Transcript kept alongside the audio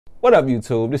What up,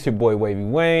 YouTube? This is your boy Wavy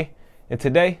Wayne, and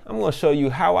today I'm going to show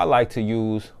you how I like to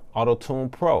use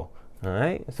AutoTune Pro.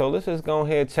 Alright, so let's just go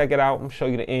ahead and check it out. I'm going to show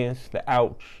you the ins, the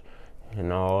outs,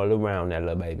 and all around that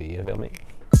little baby, you feel me?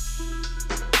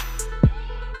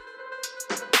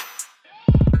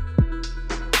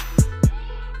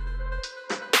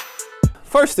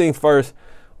 First thing first,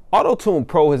 AutoTune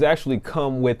Pro has actually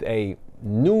come with a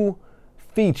new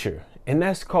feature, and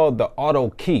that's called the Auto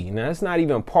Key. Now, it's not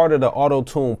even part of the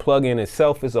AutoTune plugin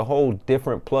itself. It's a whole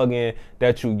different plugin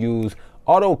that you use.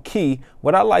 Auto Key,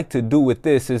 what I like to do with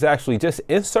this is actually just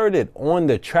insert it on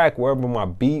the track wherever my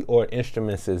beat or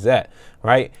instruments is at,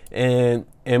 right? And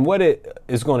what it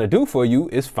is going to do for you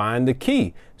is find the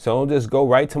key. So I'll just go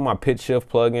right to my pitch shift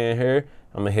plugin here.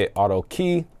 I'm gonna hit Auto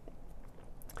Key.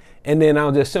 And then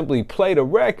I'll just simply play the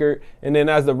record, and then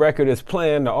as the record is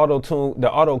playing, the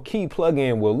Auto Key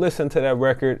plugin will listen to that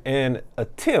record and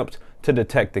attempt to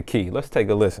detect the key. Let's take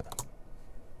a listen.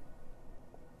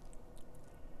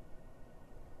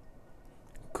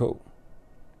 Cool.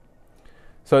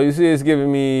 So you see it's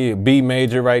giving me B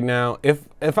major right now. If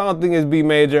I don't think it's B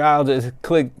major, I'll just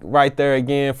click right there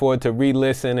again for it to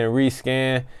re-listen and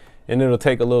rescan, and it'll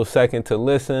take a little second to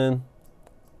listen.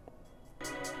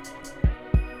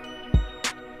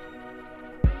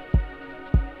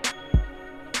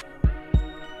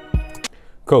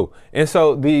 Cool. And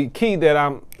so the key that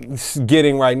I'm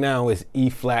getting right now is E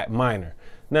flat minor.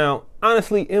 Now,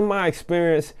 honestly, in my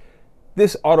experience,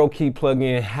 this Auto Key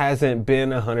plugin hasn't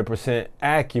been 100%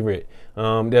 accurate.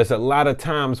 There's a lot of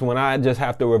times when I just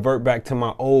have to revert back to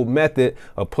my old method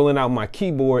of pulling out my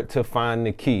keyboard to find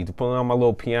the key, to pulling out my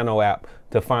little piano app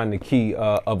to find the key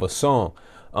of a song.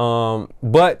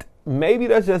 But maybe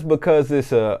that's just because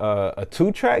it's a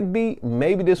 2-track beat.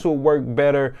 Maybe this will work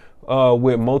better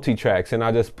with multi-tracks, and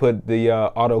I just put the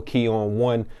Auto Key on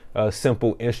one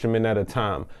simple instrument at a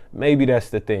time. Maybe that's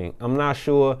the thing. I'm not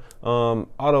sure.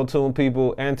 AutoTune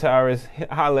people, Antares,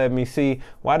 holla at me. See,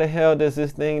 why the hell does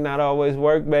this thing not always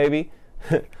work, baby?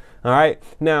 All right.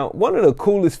 Now, one of the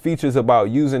coolest features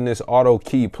about using this Auto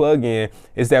Key plugin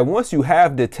is that once you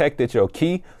have detected your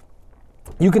key,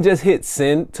 you can just hit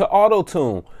send to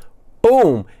AutoTune.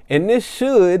 Boom. And this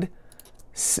should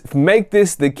make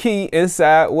this the key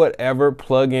inside whatever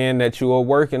plugin that you are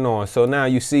working on. So now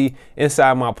you see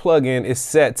inside my plugin it's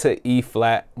set to E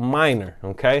flat minor.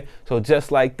 Okay, so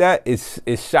just like that, it's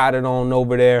shot it on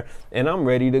over there, and I'm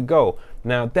ready to go.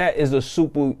 Now that is a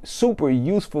super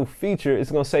useful feature.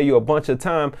 It's gonna save you a bunch of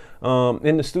time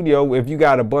in the studio. If you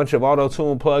got a bunch of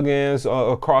AutoTune plugins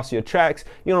across your tracks,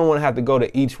 you don't want to have to go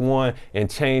to each one and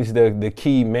change the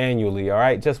key manually. All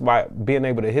right, just by being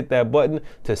able to hit that button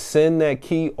to send that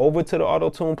key over to the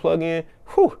AutoTune plugin.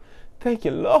 Whew, thank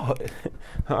you, Lord.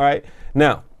 All right,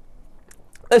 now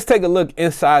let's take a look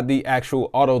inside the actual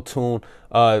AutoTune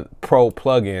Pro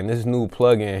plugin. This new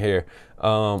plugin here.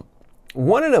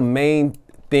 One of the main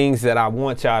things that I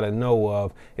want y'all to know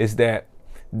of is that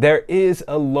there is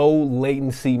a low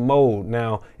latency mode.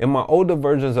 Now, in my older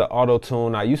versions of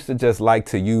AutoTune, I used to just like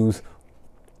to use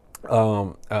the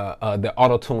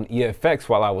AutoTune EFX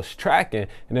while I was tracking,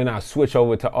 and then I switch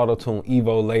over to AutoTune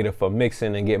Evo later for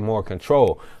mixing and get more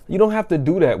control. You don't have to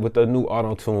do that with the new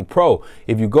AutoTune Pro.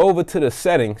 If you go over to the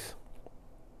settings,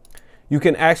 you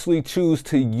can actually choose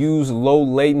to use low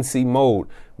latency mode.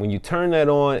 When you turn that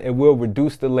on, it will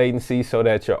reduce the latency so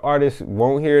that your artist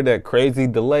won't hear that crazy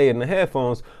delay in the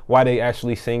headphones while they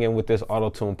actually singing with this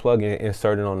AutoTune plugin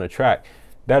inserted on the track.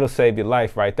 That'll save your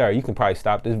life right there. You can probably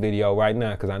stop this video right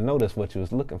now because I know that's what you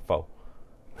was looking for.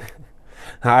 All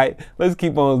right, let's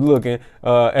keep on looking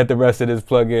at the rest of this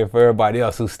plugin for everybody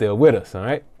else who's still with us. All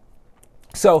right.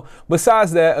 So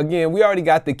besides that, again, we already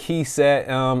got the key set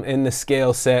and the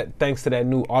scale set thanks to that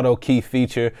new Auto Key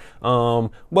feature.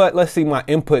 But let's see my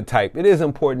input type. It is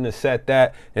important to set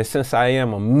that. And since I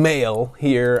am a male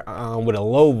here with a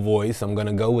low voice, I'm going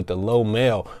to go with the low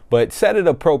male. But set it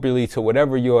appropriately to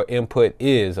whatever your input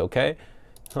is, okay?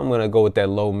 So I'm going to go with that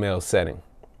low male setting.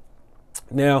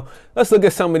 Now, let's look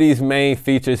at some of these main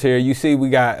features here. You see we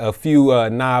got a few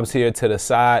knobs here to the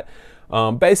side.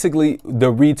 Basically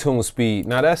the retune speed.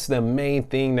 Now that's the main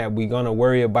thing that we're going to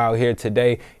worry about here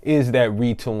today is that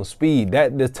retune speed.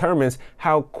 That determines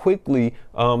how quickly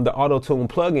the AutoTune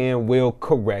plugin will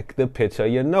correct the pitch of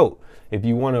your note. If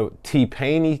you want a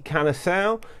T-Painy kind of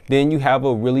sound, then you have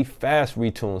a really fast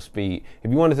retune speed.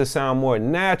 If you want it to sound more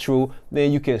natural,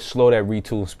 then you can slow that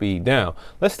retune speed down.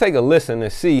 Let's take a listen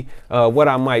and see what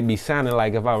I might be sounding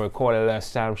like if I recorded that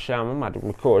sound. I'm about to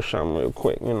record something real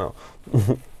quick, you know.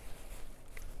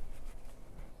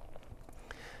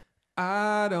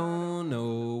 I don't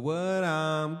know what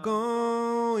I'm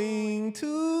going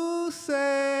to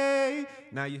say.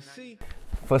 Now you see,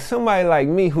 for somebody like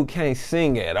me who can't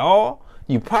sing at all,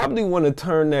 you probably want to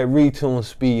turn that retune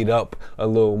speed up a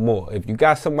little more. If you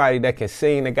got somebody that can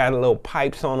sing, that got a little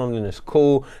pipes on them, then it's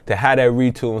cool to have that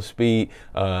retune speed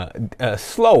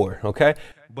slower, okay?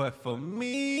 But for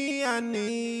me, I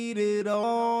need it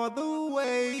all the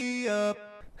way up.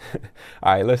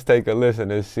 All right, let's take a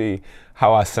listen and see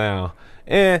how I sound.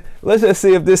 And let's just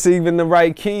see if this is even the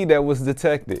right key that was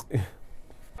detected.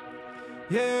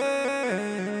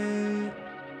 Yeah.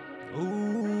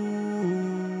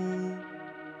 Ooh.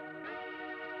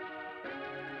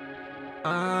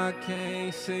 I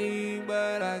can't sing,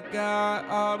 but I got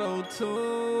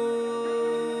AutoTune.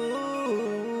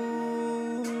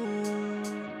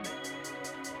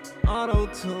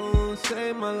 AutoTune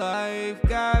saved my life,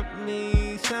 got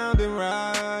me sounding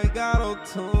right. Got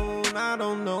AutoTune, I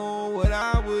don't know what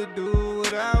I would do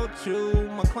without you.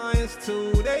 My clients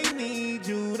too, they need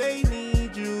you, they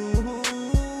need you.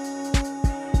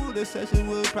 This session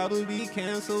would probably be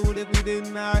canceled if we did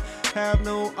not have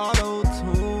no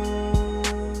AutoTune.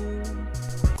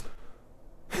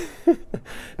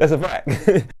 That's a fact.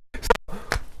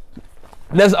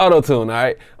 That's AutoTune, all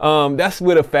right? That's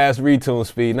with a fast retune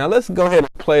speed. Now let's go ahead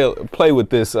and play with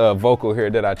this vocal here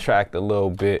that I tracked a little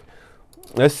bit.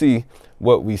 Let's see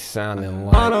what we sounding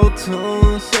like.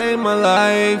 AutoTune saved my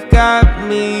life, got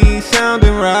me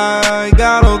sounding right.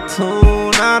 Got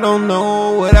AutoTune, I don't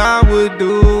know what I would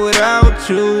do without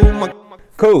you.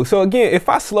 Cool. So again, if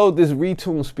I slowed this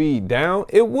retune speed down,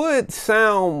 it would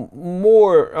sound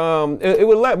more, it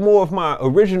would let more of my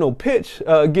original pitch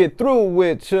get through,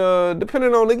 which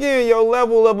depending on, again, your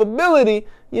level of ability,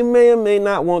 you may or may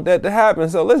not want that to happen.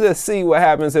 So let's just see what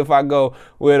happens if I go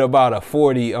with about a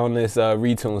 40 on this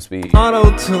retune speed.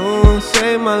 AutoTune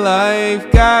saved my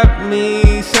life, got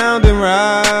me sounding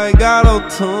right. Got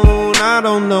AutoTune, I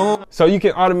don't know. So you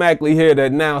can automatically hear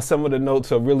that now some of the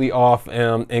notes are really off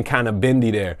and kind of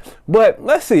bendy there. But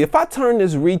let's see, if I turn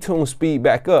this retune speed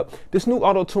back up, this new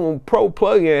AutoTune Pro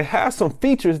plugin has some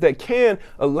features that can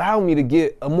allow me to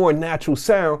get a more natural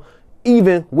sound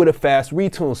even with a fast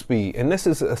retune speed. And this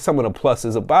is some of the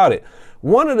pluses about it.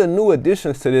 One of the new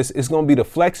additions to this is going to be the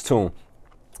flex tune.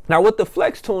 Now what the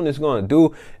flex tune is going to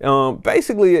do,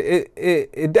 basically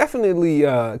it definitely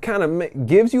kind of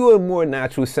gives you a more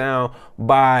natural sound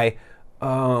by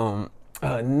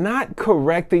not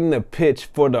correcting the pitch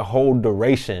for the whole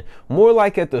duration. More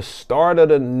like at the start of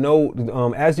the note,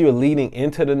 as you're leading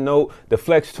into the note, the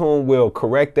flex tune will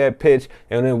correct that pitch,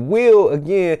 and it will,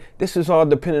 again, this is all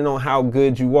depending on how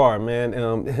good you are,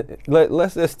 man.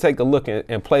 Let's just take a look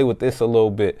and play with this a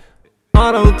little bit.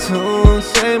 AutoTune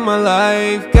saved my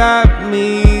life, got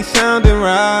me sounding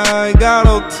right. Got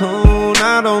AutoTune,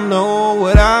 I don't know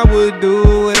what I would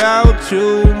do without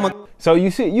you. So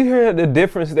you see, you hear the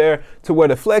difference there to where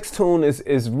the flex tune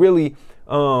is really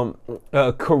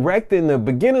correcting the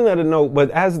beginning of the note, but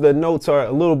as the notes are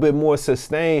a little bit more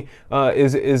sustained,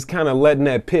 is kind of letting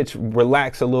that pitch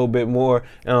relax a little bit more.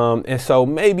 And so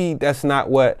maybe that's not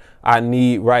what I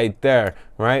need right there,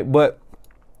 right? But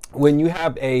when you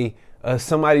have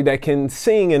somebody that can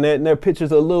sing and their pitch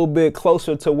is a little bit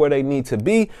closer to where they need to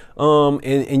be,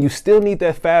 and you still need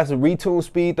that fast retune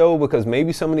speed though, because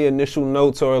maybe some of the initial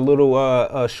notes are a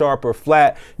little sharp or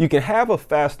flat, you can have a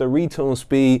faster retune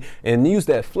speed and use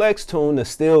that flex tune to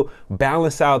still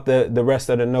balance out the rest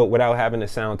of the note without having to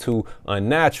sound too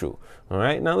unnatural. All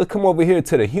right, now let's come over here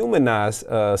to the humanized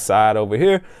side over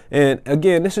here. And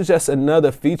again, this is just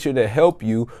another feature to help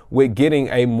you with getting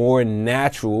a more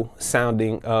natural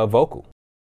sounding vocal.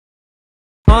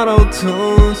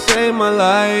 AutoTune saved my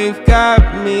life,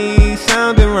 got me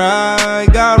sounding right.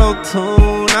 Got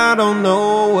AutoTune, I don't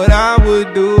know what I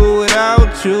would do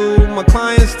without you. My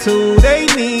clients too, they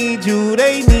need you,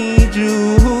 they need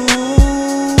you.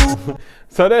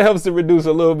 So that helps to reduce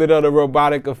a little bit of the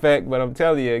robotic effect, but I'm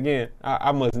telling you again,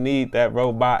 I must need that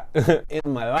robot in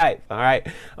my life, all right?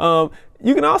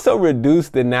 You can also reduce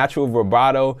the natural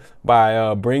vibrato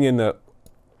by bringing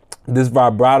this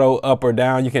vibrato up or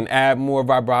down. You can add more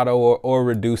vibrato or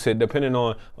reduce it depending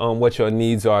on what your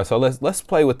needs are. So let's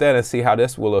play with that and see how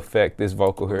this will affect this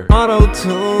vocal here.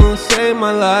 AutoTune saved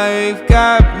my life,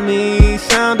 got me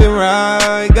sounding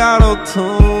right. Got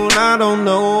AutoTune, I don't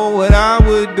know what I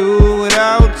would do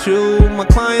without you. My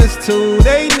clients too,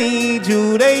 they need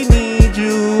you, they need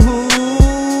you.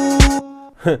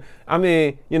 I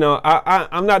mean, you know,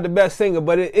 I'm not the best singer,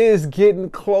 but it is getting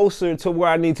closer to where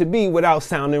I need to be without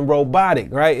sounding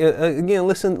robotic, right? Again,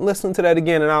 listen to that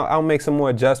again, and I'll make some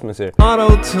more adjustments here.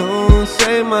 AutoTune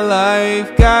saved my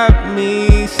life, got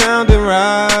me sounding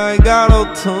right.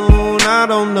 AutoTune, I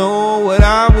don't know what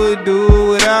I would do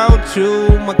without you.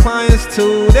 My clients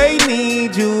too, they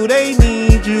need you, they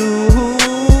need you.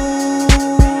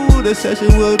 The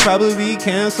session would probably be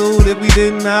canceled if we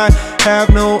did not have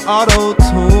no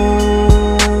AutoTune.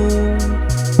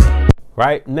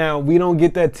 Right now, we don't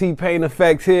get that T-Pain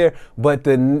effect here, but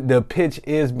the pitch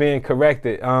is being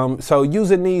corrected. So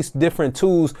using these different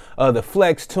tools, the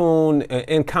flex tune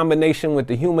in combination with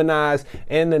the humanize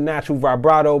and the natural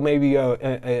vibrato, maybe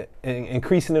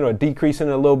increasing it or decreasing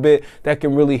it a little bit, that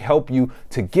can really help you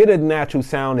to get a natural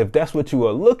sound if that's what you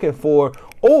are looking for,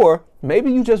 or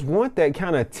maybe you just want that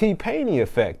kind of T-Pain-y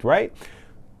effect, right?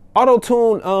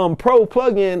 AutoTune Pro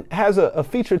plugin has a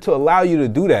feature to allow you to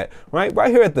do that, right? Right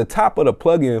here at the top of the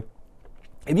plugin,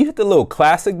 if you hit the little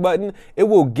classic button, it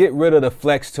will get rid of the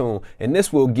flex tune, and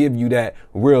this will give you that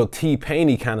real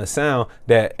T-Pain-y kind of sound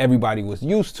that everybody was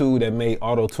used to that made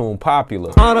AutoTune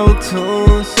popular.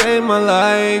 AutoTune saved my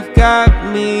life,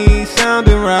 got me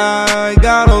sounding right.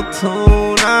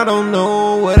 AutoTune, I don't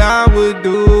know what I would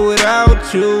do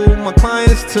without you. My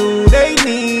clients too, they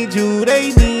need you,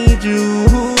 they need you.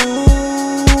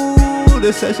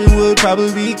 The session would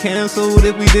probably be canceled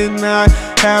if we did not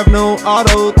have no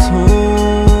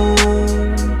AutoTune.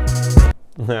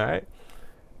 All right,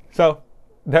 so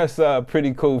that's a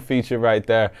pretty cool feature right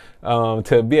there,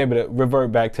 to be able to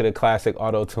revert back to the classic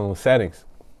AutoTune settings.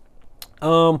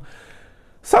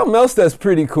 Something else that's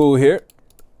pretty cool here,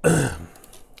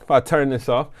 if I turn this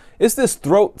off, it's this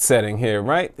throat setting here,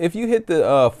 right? If you hit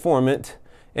the format,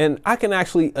 and I can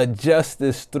actually adjust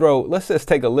this throat. Let's just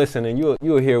take a listen, and you'll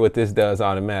hear what this does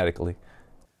automatically.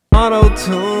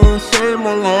 AutoTune saved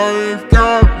my life,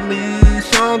 got me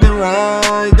sounding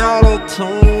right.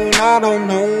 AutoTune, I don't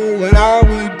know what I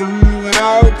would do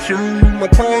without you. My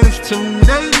clients too,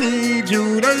 they need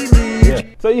you, they need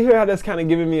you. So you hear how that's kind of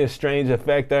giving me a strange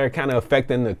effect there, kind of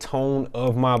affecting the tone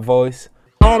of my voice.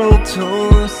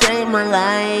 AutoTune saved my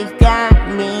life, got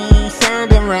me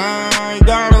sounding right.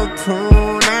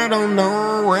 AutoTune, I don't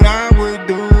know what I would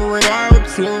do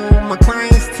without you. My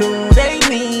clients too, they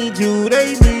need you,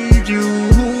 they need you.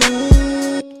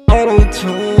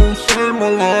 AutoTune saved my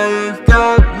life,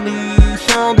 got me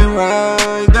sounding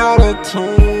right.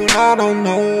 AutoTune, I don't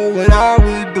know what I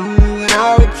would do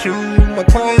without you. My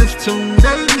clients too,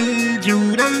 they need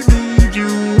you, they need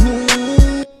you.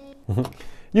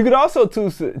 You could also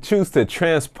choose to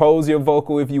transpose your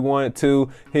vocal if you wanted to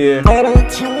here.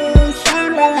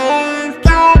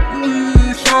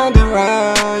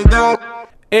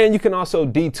 And you can also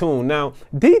detune. Now,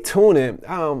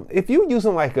 detuning, if you're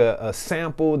using like a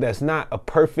sample that's not a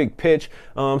perfect pitch,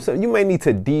 so you may need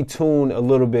to detune a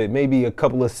little bit, maybe a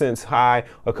couple of cents high,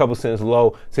 a couple of cents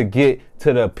low to get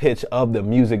to the pitch of the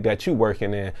music that you're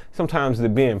working in. Sometimes the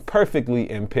being perfectly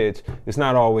in pitch is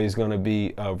not always going to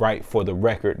be right for the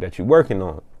record that you're working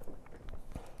on.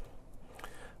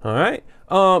 All right.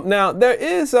 Now there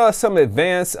is some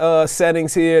advanced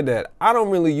settings here that I don't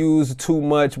really use too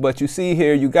much, but you see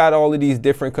here you got all of these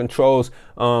different controls.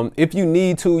 If you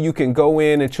need to, you can go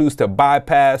in and choose to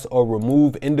bypass or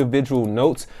remove individual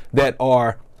notes that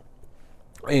are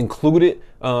included,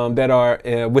 that are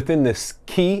within this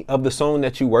key of the song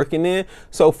that you're working in.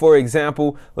 So for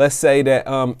example, let's say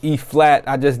that E flat,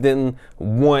 I just didn't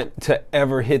want to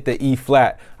ever hit the E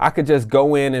flat. I could just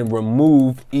go in and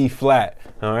remove E flat.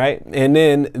 All right, and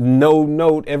then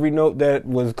every note that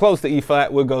was close to E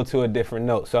flat would go to a different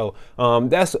note. So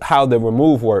that's how the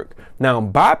remove work. Now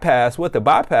bypass, what the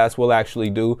bypass will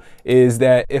actually do is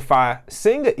that if I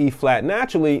sing an E flat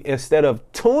naturally, instead of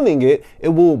tuning it, it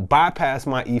will bypass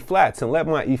my E flats and let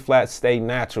my E flats stay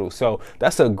natural. So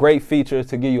that's a great feature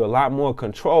to give you a lot more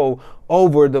control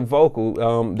over the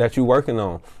vocal that you're working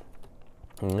on.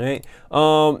 All right.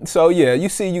 So yeah, you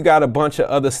see you got a bunch of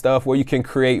other stuff where you can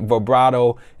create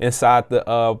vibrato inside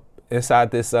the this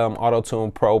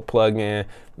AutoTune Pro plugin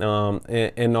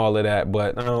and all of that,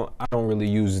 but I don't really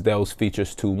use those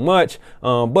features too much,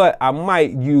 but I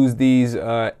might use these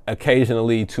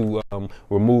occasionally to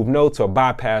remove notes or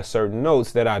bypass certain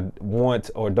notes that I want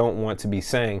or don't want to be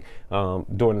sang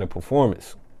during the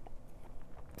performance.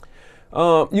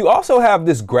 You also have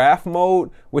this graph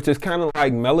mode, which is kind of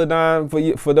like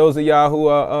Melodyne for those of y'all who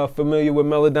are familiar with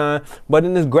Melodyne. But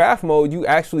in this graph mode, you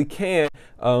actually can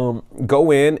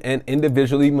go in and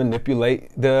individually manipulate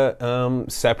the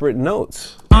separate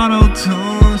notes.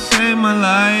 AutoTune saved my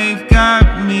life,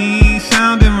 got me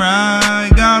sounding right.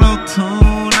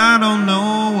 AutoTune, I don't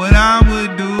know what I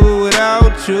would do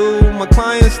without you. My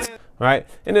clients. Right,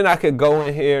 and then I could go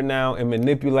in here now and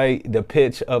manipulate the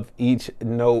pitch of each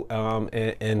note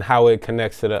and how it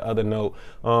connects to the other note.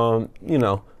 You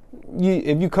know,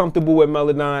 if you're comfortable with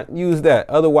Melodyne, use that.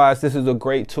 Otherwise, this is a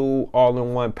great tool,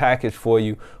 all-in-one package for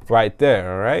you right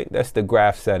there. All right, that's the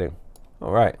graph setting.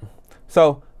 All right,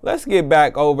 so let's get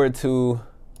back over to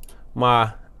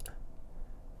my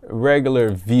regular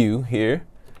view here.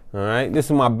 All right, this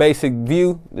is my basic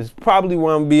view. This is probably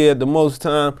where I'm be at the most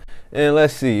time. And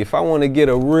let's see, if I want to get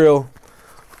a real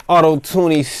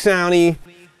auto-tuney soundy.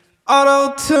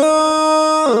 Auto-tune.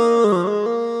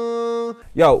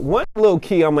 Yo, one little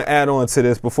key I'm gonna add on to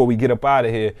this before we get up out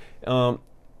of here.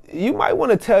 You might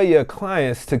want to tell your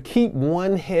clients to keep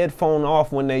one headphone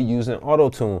off when they're using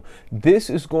AutoTune. This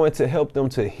is going to help them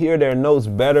to hear their notes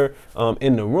better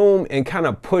in the room and kind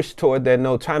of push toward that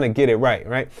note, trying to get it right?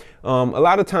 A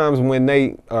lot of times when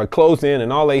they are closed in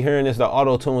and all they hearing is the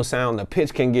AutoTune sound, the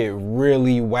pitch can get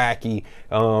really wacky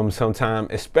sometimes,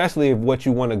 especially if what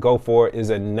you want to go for is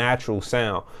a natural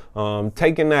sound.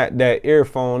 Taking that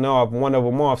earphone off, one of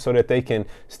them off, so that they can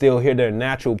still hear their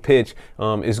natural pitch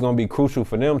is going to be crucial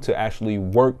for them to actually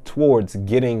work towards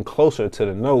getting closer to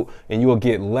the note, and you will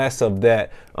get less of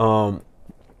that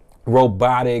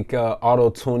robotic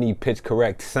auto-tuney pitch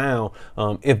correct sound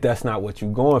if that's not what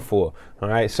you're going for. All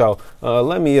right, so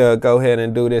let me go ahead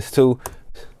and do this too.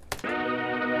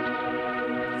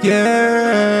 Yeah.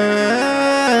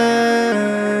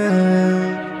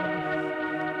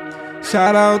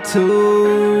 Shout out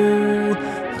to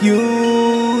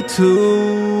YouTube.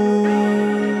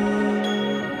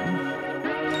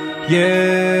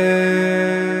 Yeah.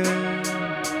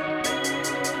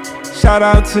 Shout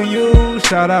out to you,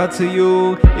 shout out to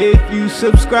you. If you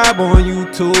subscribe on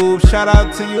YouTube, shout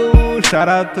out to you, shout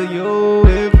out to you.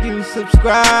 If you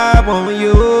subscribe on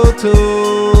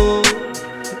YouTube.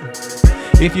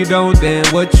 If you don't, then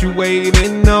what you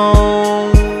waiting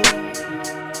on?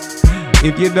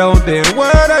 If you don't, then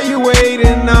what are you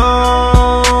waiting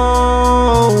on?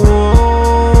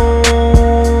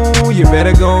 You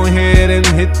better go ahead and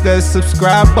hit the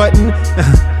subscribe button.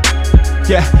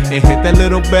 Yeah, and hit that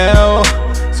little bell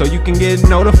so you can get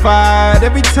notified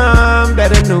every time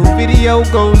that a new video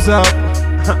goes up.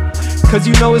 Cause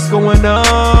you know it's going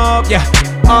up. Yeah,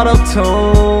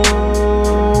 AutoTune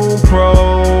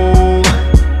Pro.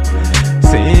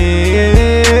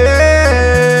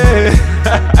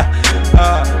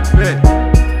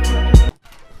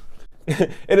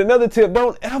 And another tip,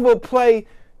 don't ever play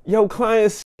your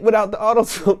clients without the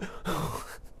AutoTune.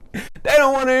 They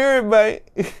don't want to hear it, babe.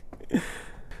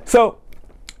 So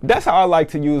that's how I like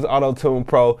to use AutoTune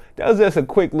Pro. That was just a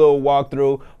quick little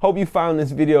walkthrough. Hope you found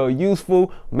this video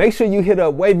useful. Make sure you hit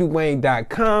up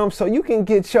Wayne.wav so you can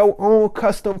get your own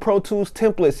custom Pro Tools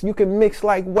templates. You can mix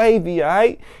like Wavy, all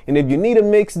right? And if you need a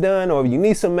mix done or if you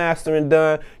need some mastering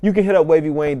done, you can hit up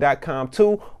Wayne.com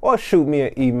too, or shoot me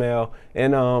an email.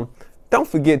 And don't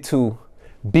forget to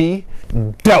be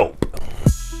dope.